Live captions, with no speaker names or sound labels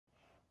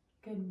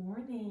Good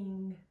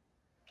morning.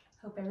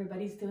 Hope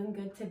everybody's doing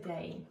good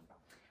today.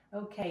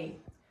 Okay,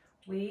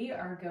 we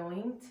are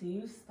going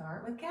to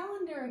start with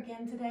calendar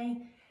again today.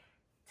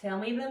 Tell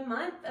me the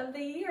month of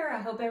the year.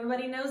 I hope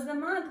everybody knows the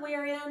month we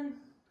are in.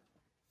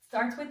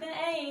 Starts with an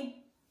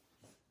A.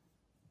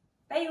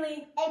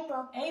 Bailey?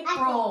 April.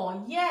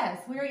 April.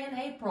 Yes, we're in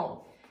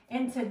April.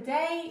 And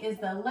today is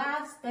the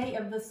last day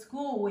of the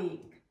school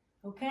week.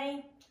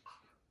 Okay?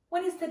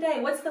 What is today?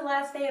 What's the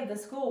last day of the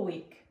school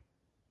week?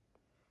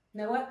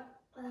 Noah?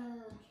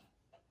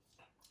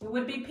 It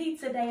would be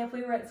pizza day if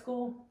we were at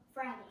school.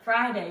 Friday.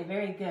 Friday,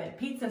 very good.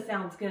 Pizza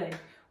sounds good.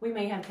 We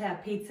may have to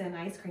have pizza and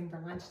ice cream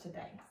for lunch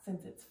today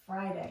since it's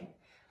Friday.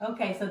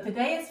 Okay, so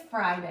today is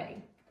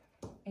Friday.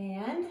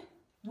 And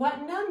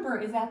what number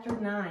is after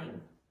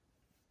 9?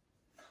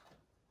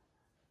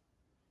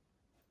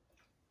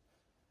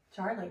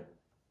 Charlie?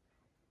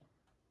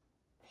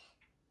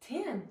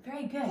 10.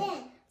 Very good.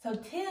 10. So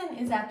 10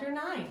 is after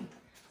 9.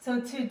 So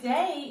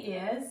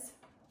today is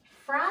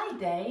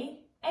Friday,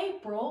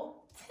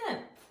 April 10th.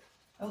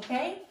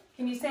 Okay?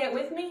 Can you say it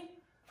with me?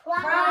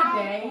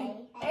 Friday,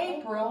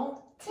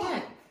 April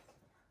 10th.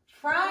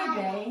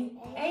 Friday,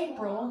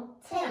 April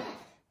 10th.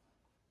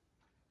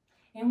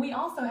 And we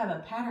also have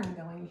a pattern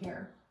going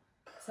here.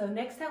 So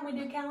next time we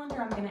do calendar,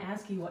 I'm going to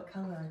ask you what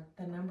color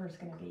the number is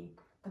going to be.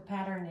 The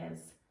pattern is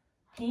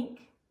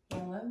pink,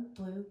 yellow,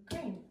 blue,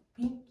 green.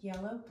 Pink,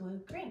 yellow, blue,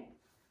 green.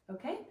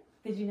 Okay?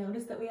 Did you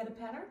notice that we had a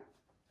pattern?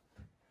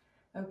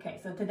 Okay,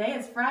 so today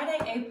is Friday,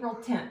 April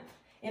 10th.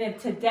 And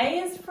if today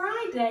is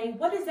Friday,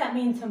 what does that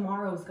mean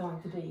tomorrow is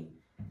going to be?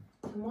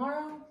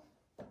 Tomorrow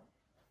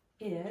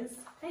is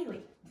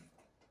Bailey.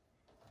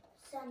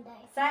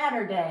 Sunday.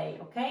 Saturday,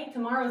 okay?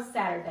 Tomorrow's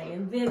Saturday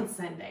and then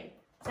Sunday.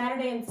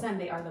 Saturday and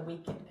Sunday are the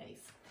weekend days.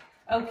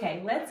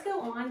 Okay, let's go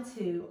on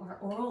to our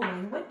oral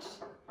language.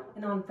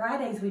 And on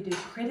Fridays, we do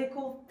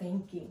critical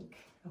thinking,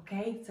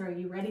 okay? So are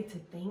you ready to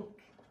think?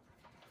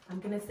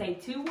 I'm going to say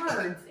 2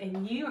 words,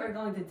 and you are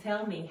going to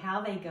tell me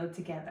how they go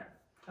together,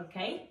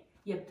 okay?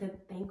 You have to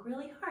think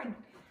really hard.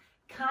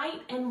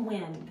 Kite and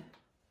wind.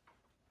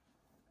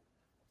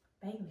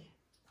 Bailey.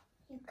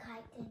 You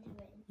kite in the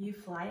wind. You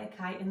fly a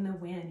kite in the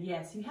wind.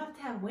 Yes, you have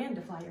to have wind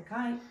to fly your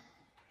kite.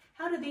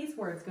 How do these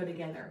words go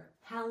together?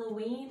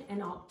 Halloween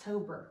and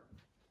October.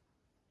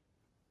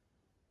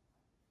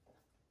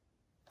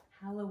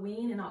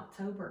 Halloween and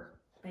October.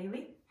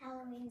 Bailey?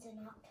 Halloween's in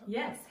October.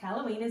 Yes,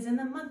 Halloween is in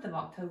the month of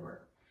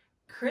October.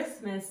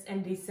 Christmas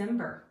and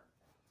December.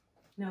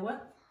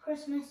 Noah?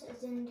 Christmas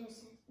is in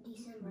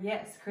December.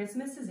 Yes,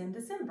 Christmas is in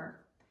December.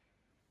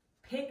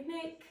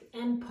 Picnic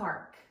and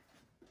park.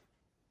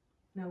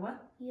 Noah?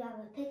 You have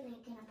a picnic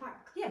in a park.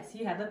 Yes,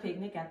 you have a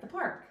picnic at the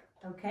park.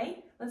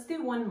 Okay, let's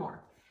do one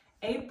more.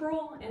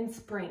 April and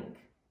spring.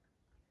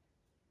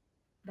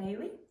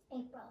 Bailey?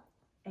 April.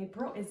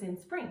 April is in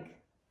spring.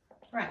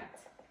 Right.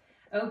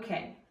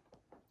 Okay,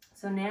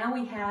 so now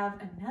we have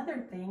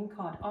another thing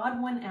called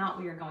odd one out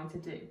we are going to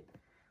do.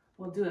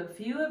 We'll do a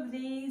few of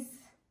these.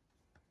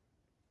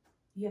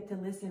 You have to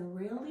listen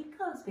really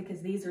close because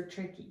these are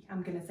tricky.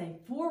 I'm going to say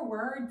 4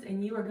 words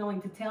and you are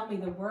going to tell me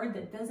the word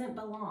that doesn't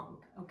belong,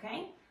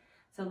 okay?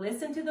 So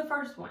listen to the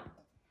first one.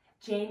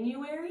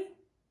 January,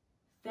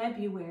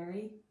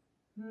 February,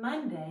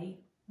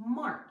 Monday,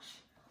 March.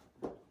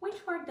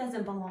 Which word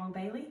doesn't belong,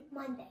 Bailey?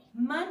 Monday.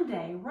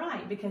 Monday,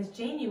 right, because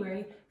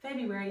January,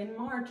 February, and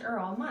March are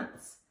all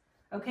months.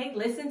 Okay,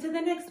 listen to the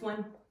next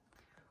one.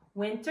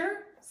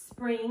 Winter,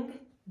 spring,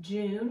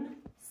 June,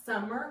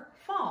 summer,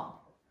 fall.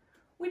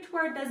 Which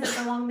word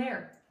doesn't belong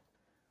there?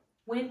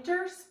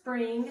 Winter,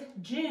 spring,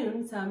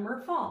 June,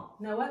 summer, fall.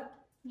 Noah?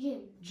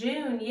 June.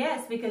 June,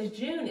 yes, because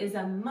June is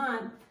a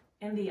month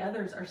and the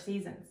others are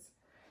seasons.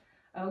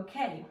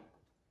 Okay,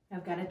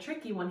 I've got a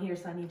tricky one here,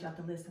 so I need y'all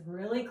to listen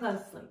really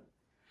closely.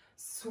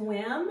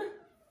 Swim,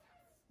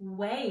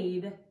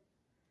 wade,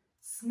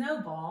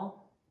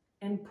 snowball,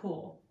 and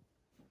pool.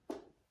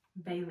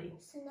 Bailey.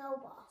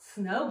 Snowball.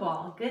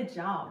 Snowball, good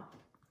job.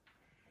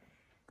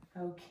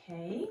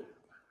 Okay.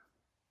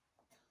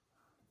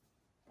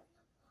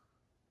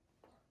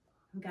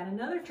 I've got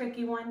another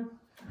tricky one.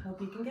 I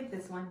hope you can get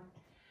this one.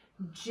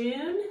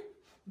 June,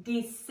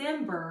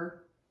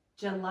 December,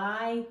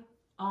 July,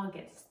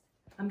 August.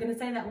 I'm going to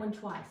say that one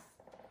twice.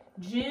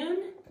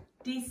 June,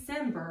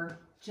 December,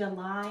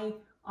 July,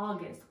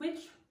 August.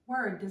 Which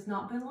word does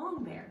not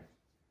belong there?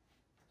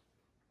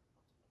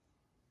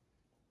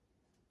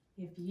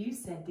 If you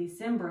said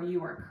December,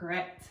 you are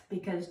correct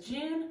because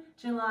June,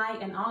 July,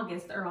 and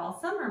August are all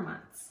summer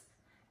months.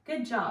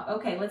 Good job.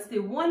 Okay, let's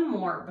do one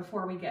more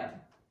before we go.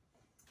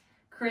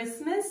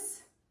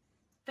 Christmas,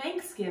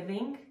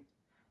 Thanksgiving,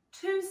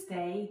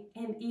 Tuesday,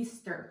 and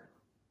Easter.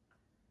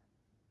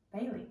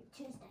 Bailey.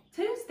 Tuesday.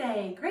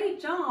 Tuesday, great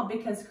job,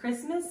 because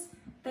Christmas,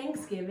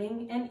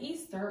 Thanksgiving, and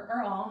Easter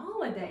are all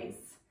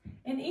holidays.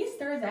 And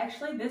Easter is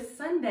actually this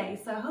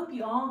Sunday, so I hope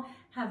you all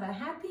have a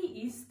happy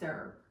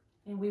Easter.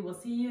 And we will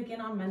see you again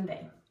on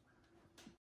Monday.